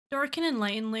Darken and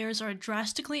Lighten Layers are a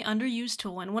drastically underused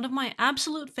tool and one of my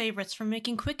absolute favorites for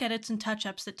making quick edits and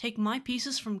touch-ups that take my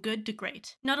pieces from good to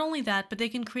great. Not only that, but they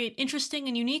can create interesting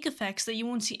and unique effects that you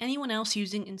won't see anyone else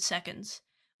using in seconds.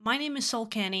 My name is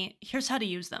Solcanny, here's how to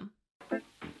use them.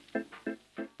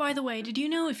 By the way, did you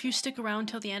know if you stick around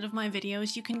till the end of my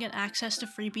videos you can get access to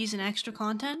freebies and extra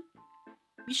content?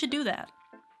 You should do that.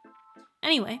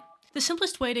 Anyway, the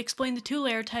simplest way to explain the two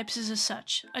layer types is as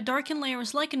such. A darken layer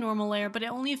is like a normal layer, but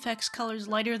it only affects colors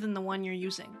lighter than the one you're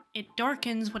using. It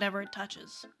darkens whatever it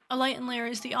touches. A lighten layer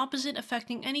is the opposite,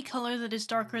 affecting any color that is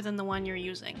darker than the one you're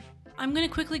using. I'm going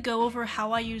to quickly go over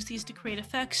how I use these to create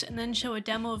effects and then show a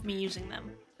demo of me using them.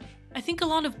 I think a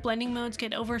lot of blending modes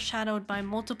get overshadowed by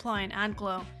multiply and add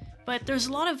glow, but there's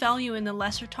a lot of value in the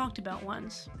lesser talked about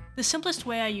ones. The simplest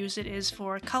way I use it is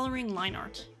for coloring line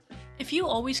art. If you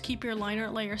always keep your line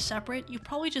art layer separate, you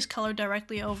probably just color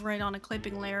directly over it on a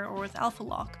clipping layer or with alpha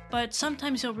lock, but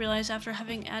sometimes you'll realize after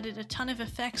having added a ton of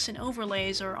effects and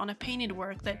overlays or on a painted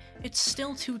work that it's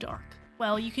still too dark.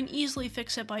 Well, you can easily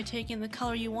fix it by taking the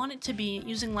color you want it to be,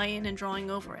 using lighten and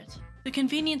drawing over it. The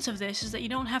convenience of this is that you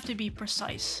don't have to be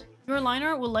precise. Your line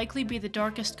art will likely be the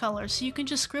darkest color, so you can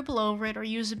just scribble over it or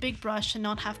use a big brush and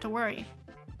not have to worry.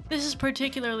 This is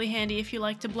particularly handy if you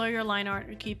like to blur your line art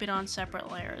or keep it on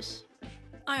separate layers.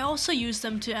 I also use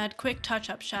them to add quick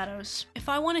touch-up shadows. If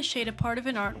I want to shade a part of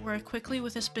an artwork quickly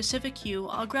with a specific hue,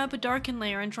 I'll grab a darken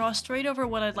layer and draw straight over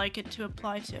what I'd like it to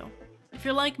apply to. If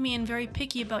you're like me and very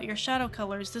picky about your shadow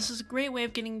colors, this is a great way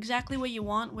of getting exactly what you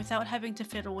want without having to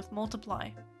fiddle with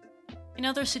multiply. In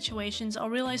other situations, I'll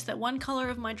realize that one color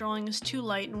of my drawing is too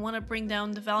light and want to bring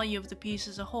down the value of the piece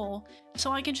as a whole,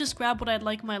 so I can just grab what I'd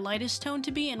like my lightest tone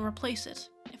to be and replace it.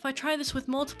 If I try this with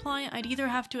multiply, I'd either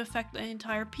have to affect the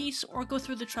entire piece or go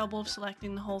through the trouble of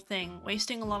selecting the whole thing,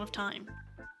 wasting a lot of time.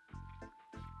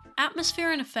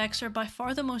 Atmosphere and effects are by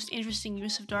far the most interesting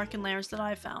use of darken layers that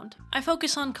I've found. I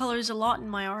focus on colors a lot in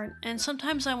my art, and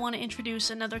sometimes I want to introduce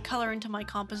another color into my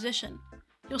composition.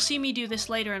 You'll see me do this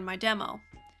later in my demo.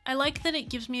 I like that it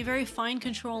gives me very fine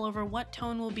control over what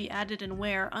tone will be added and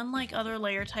where, unlike other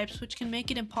layer types which can make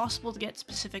it impossible to get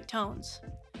specific tones.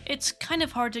 It's kind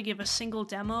of hard to give a single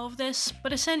demo of this,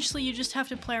 but essentially you just have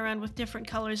to play around with different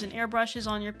colors and airbrushes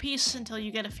on your piece until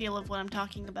you get a feel of what I'm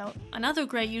talking about. Another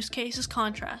great use case is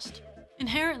contrast.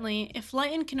 Inherently, if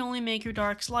lighten can only make your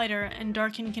darks lighter and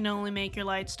darken can only make your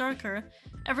lights darker,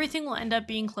 everything will end up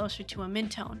being closer to a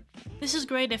mid-tone. This is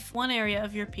great if one area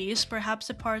of your piece, perhaps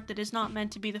a part that is not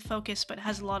meant to be the focus but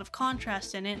has a lot of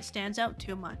contrast in it, stands out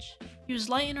too much. Use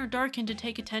lighten or darken to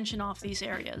take attention off these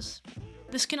areas.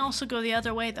 This can also go the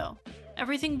other way though.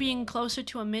 Everything being closer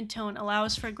to a mid-tone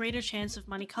allows for a greater chance of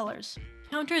muddy colors.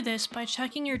 Counter this by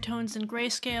checking your tones in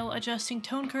grayscale, adjusting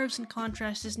tone curves and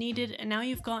contrast as needed, and now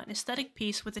you've got an aesthetic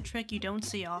piece with a trick you don't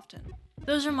see often.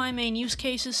 Those are my main use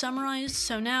cases summarized,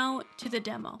 so now to the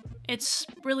demo. It's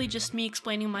really just me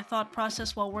explaining my thought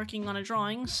process while working on a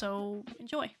drawing, so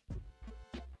enjoy.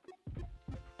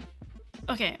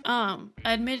 Okay,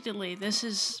 admittedly, this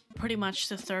is pretty much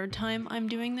the third time I'm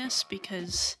doing this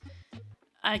because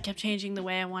I kept changing the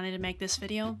way I wanted to make this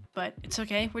video, but it's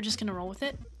okay, we're just gonna roll with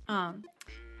it.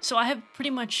 So I have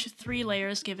pretty much 3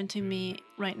 layers given to me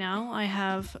right now. I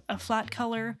have a flat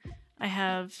color, I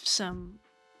have some,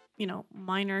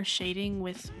 minor shading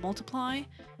with multiply,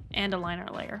 and a liner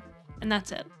layer. And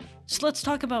that's it. So let's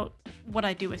talk about what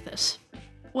I do with this.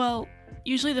 Well,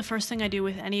 usually the first thing I do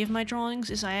with any of my drawings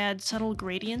is I add subtle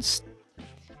gradients.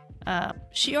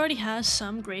 She already has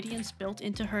some gradients built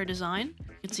into her design.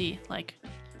 You can see, like,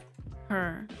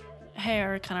 her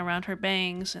hair kind of around her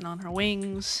bangs and on her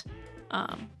wings.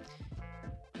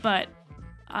 But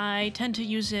I tend to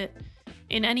use it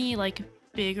in any,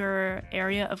 bigger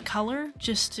area of color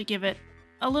just to give it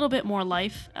a little bit more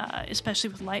life, especially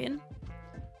with lighten.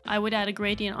 I would add a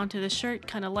gradient onto the shirt,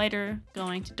 kind of lighter,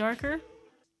 going to darker.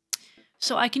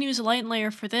 So I can use a lighten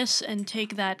layer for this and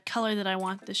take that color that I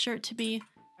want the shirt to be.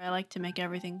 I like to make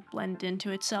everything blend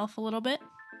into itself a little bit.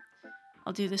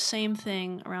 I'll do the same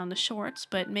thing around the shorts,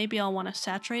 but maybe I'll want to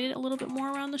saturate it a little bit more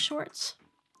around the shorts.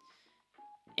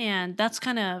 And that's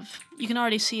kind of, you can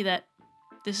already see that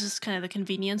this is kind of the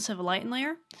convenience of a lighten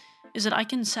layer, is that I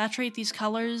can saturate these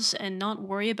colors and not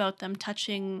worry about them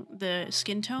touching the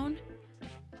skin tone,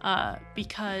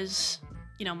 because,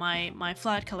 my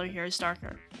flat color here is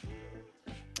darker.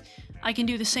 I can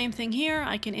do the same thing here.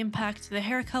 I can impact the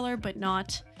hair color, but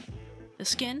not the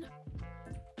skin.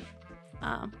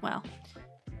 Well,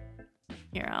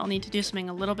 here, I'll need to do something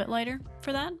a little bit lighter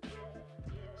for that.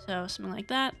 So something like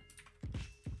that.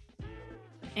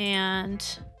 And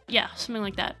yeah, something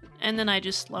like that. And then I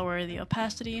just lower the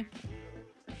opacity.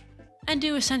 and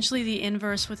do essentially the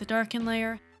inverse with the darken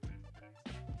layer.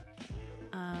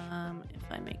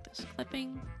 If I make this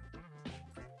clipping,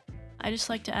 I just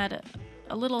like to add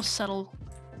a little subtle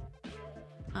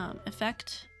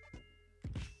effect.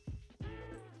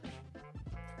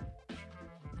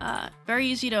 Very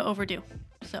easy to overdo,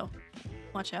 so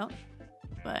watch out.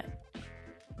 But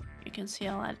you can see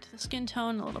I'll add it to the skin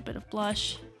tone, a little bit of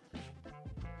blush,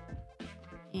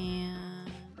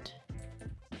 and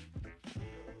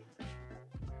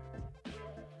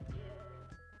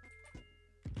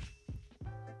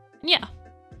yeah.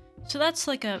 So that's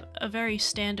like a very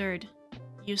standard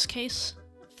use case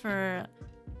for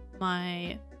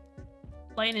my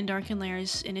lighten and darken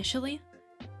layers initially.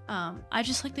 I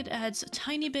just like that it adds a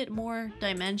tiny bit more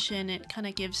dimension. It kind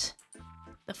of gives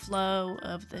the flow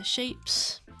of the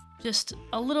shapes just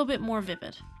a little bit more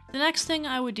vivid. The next thing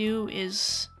I would do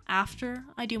is after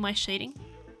I do my shading.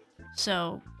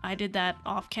 So I did that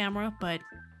off camera, but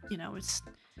you know,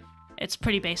 it's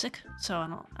pretty basic, so I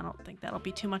don't think that'll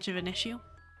be too much of an issue.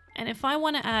 And if I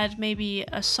want to add maybe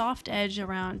a soft edge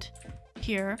around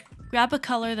here, grab a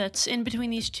color that's in between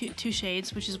these two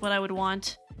shades, which is what I would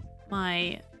want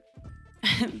my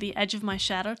the edge of my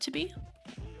shadow to be.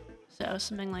 So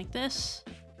something like this,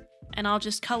 and I'll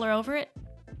just color over it.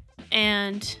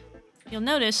 And you'll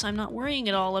notice I'm not worrying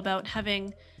at all about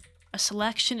having a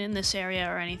selection in this area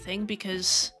or anything,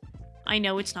 because I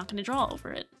know it's not going to draw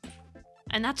over it.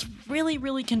 And that's really,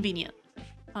 really convenient.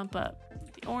 Pump up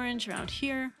the orange around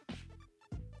here,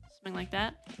 something like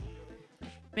that.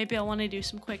 Maybe I'll want to do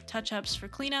some quick touch-ups for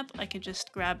cleanup. I could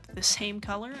just grab the same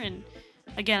color, and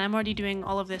again, I'm already doing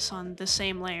all of this on the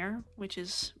same layer, which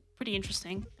is pretty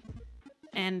interesting.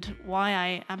 And why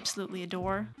I absolutely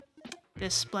adore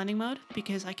this blending mode,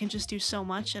 because I can just do so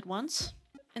much at once.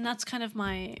 And that's kind of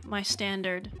my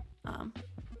standard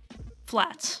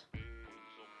flats.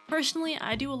 Personally,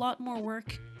 I do a lot more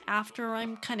work after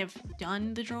I'm kind of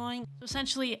done the drawing. So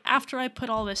essentially, after I put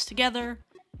all this together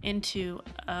into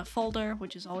a folder,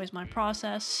 which is always my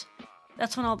process,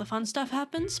 that's when all the fun stuff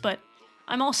happens. But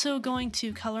I'm also going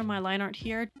to color my line art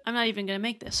here. I'm not even going to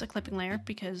make this a clipping layer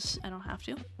because I don't have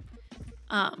to.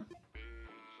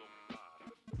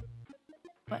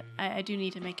 But I do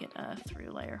need to make it a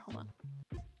through layer. Hold on.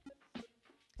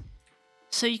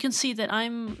 So you can see that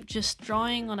I'm just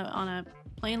drawing on a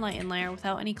plain lighten layer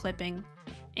without any clipping,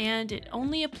 and it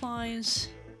only applies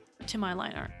to my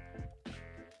line art.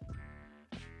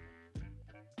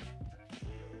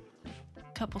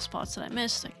 A couple spots that I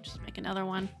missed, I can just make another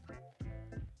one.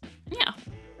 Yeah,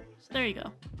 so there you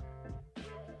go.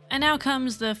 And now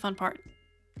comes the fun part.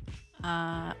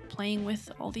 Playing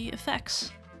with all the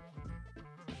effects.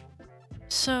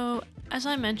 So, as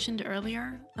I mentioned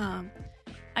earlier,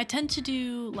 I tend to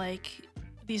do like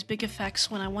these big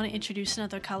effects when I want to introduce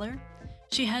another color.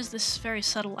 She has this very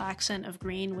subtle accent of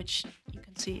green, which you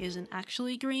can see isn't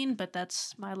actually green, but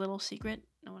that's my little secret.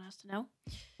 No one has to know.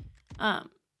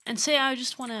 And say I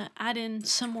just want to add in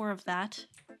some more of that.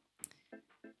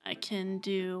 I can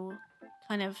do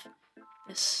kind of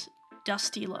this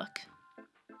dusty look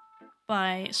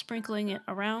by sprinkling it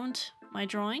around my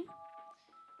drawing.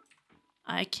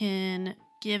 I can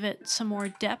give it some more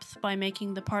depth by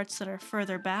making the parts that are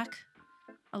further back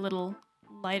a little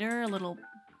lighter, a little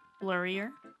blurrier.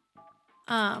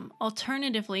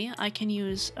 Alternatively, I can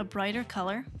use a brighter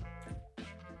color.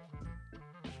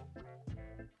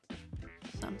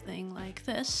 Something like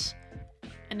this,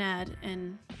 and add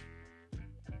an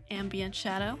ambient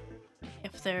shadow.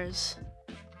 If there's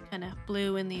kind of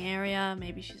blue in the area,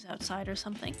 maybe she's outside or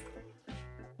something.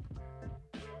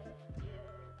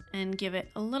 And give it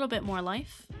a little bit more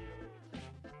life.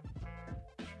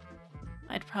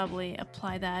 I'd probably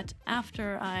apply that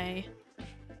after I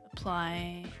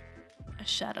apply a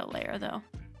shadow layer though.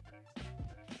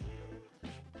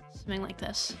 Something like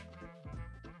this.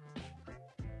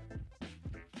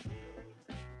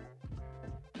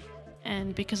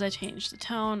 And because I changed the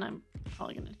tone, I'm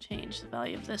probably going to change the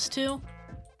value of this too.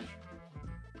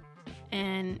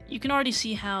 And you can already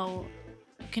see how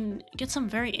you can get some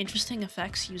very interesting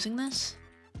effects using this.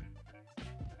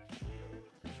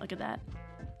 Look at that.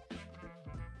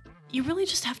 You really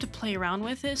just have to play around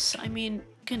with this. I mean,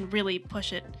 you can really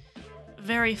push it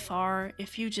very far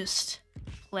if you just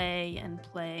play and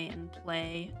play and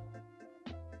play.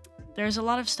 There's a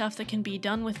lot of stuff that can be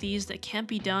done with these that can't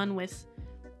be done with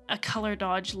a color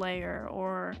dodge layer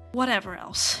or whatever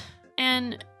else.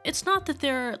 And it's not that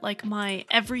they're like my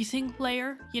everything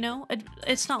layer, you know?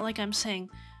 It's not like I'm saying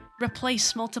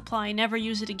replace, multiply, never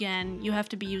use it again, you have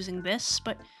to be using this,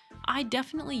 but I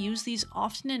definitely use these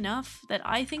often enough that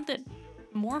I think that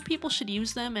more people should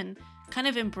use them, and kind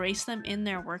of embrace them in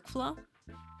their workflow.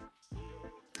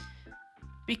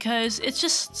 Because it's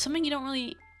just something you don't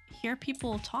really hear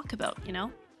people talk about, you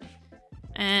know?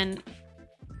 And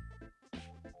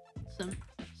some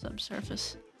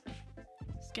subsurface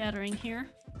scattering here.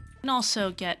 And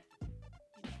also get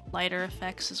lighter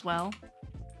effects as well.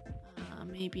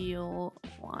 Maybe you'll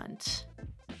want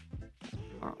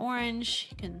more orange.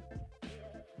 You can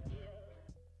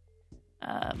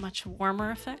much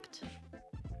warmer effect.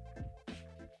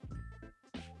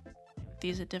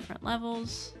 These at different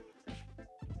levels.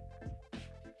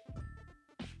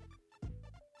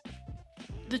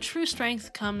 The true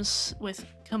strength comes with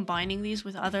combining these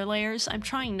with other layers. I'm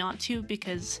trying not to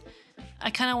because I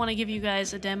kind of want to give you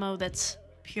guys a demo that's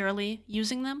purely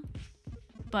using them.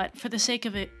 But for the sake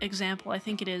of example, I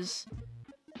think it is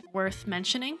worth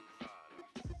mentioning.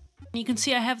 You can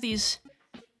see I have these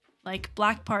like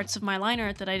black parts of my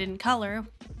liner that I didn't color,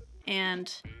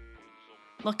 and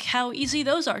look how easy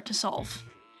those are to solve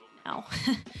now.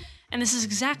 And this is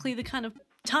exactly the kind of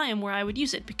time where I would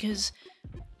use it, because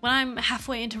when I'm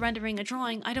halfway into rendering a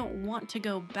drawing, I don't want to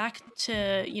go back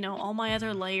to, you know, all my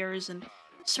other layers and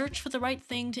search for the right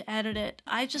thing to edit it.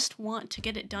 I just want to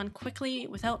get it done quickly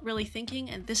without really thinking,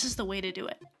 and this is the way to do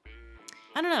it.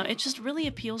 I don't know, it just really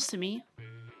appeals to me.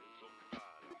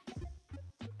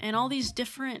 And all these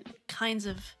different kinds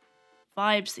of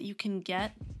vibes that you can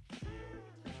get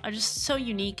are just so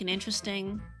unique and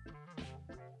interesting.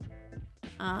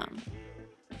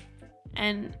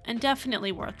 And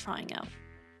definitely worth trying out.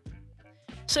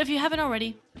 So if you haven't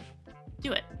already,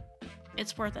 do it.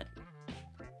 It's worth it.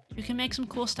 You can make some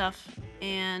cool stuff,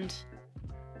 and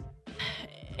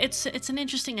it's an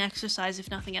interesting exercise if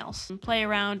nothing else. And play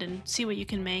around and see what you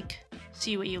can make,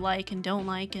 see what you like and don't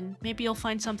like, and maybe you'll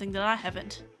find something that I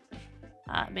haven't.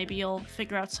 Maybe you'll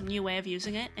figure out some new way of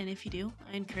using it, and if you do,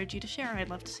 I encourage you to share. I'd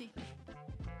love to see.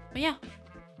 But yeah.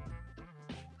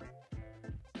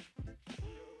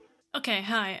 Okay,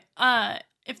 hi.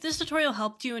 If this tutorial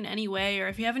helped you in any way, or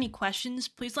if you have any questions,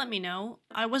 please let me know.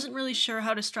 I wasn't really sure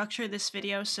how to structure this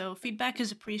video, so feedback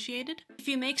is appreciated. If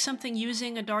you make something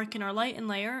using a Darken or Lighten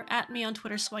layer, @ me on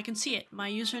Twitter so I can see it. My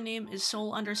username is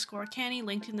soul_canny,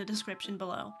 linked in the description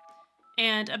below.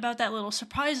 And about that little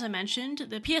surprise I mentioned,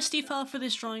 the PSD file for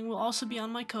this drawing will also be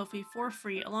on my Ko-fi for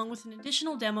free, along with an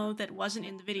additional demo that wasn't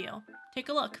in the video. Take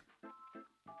a look.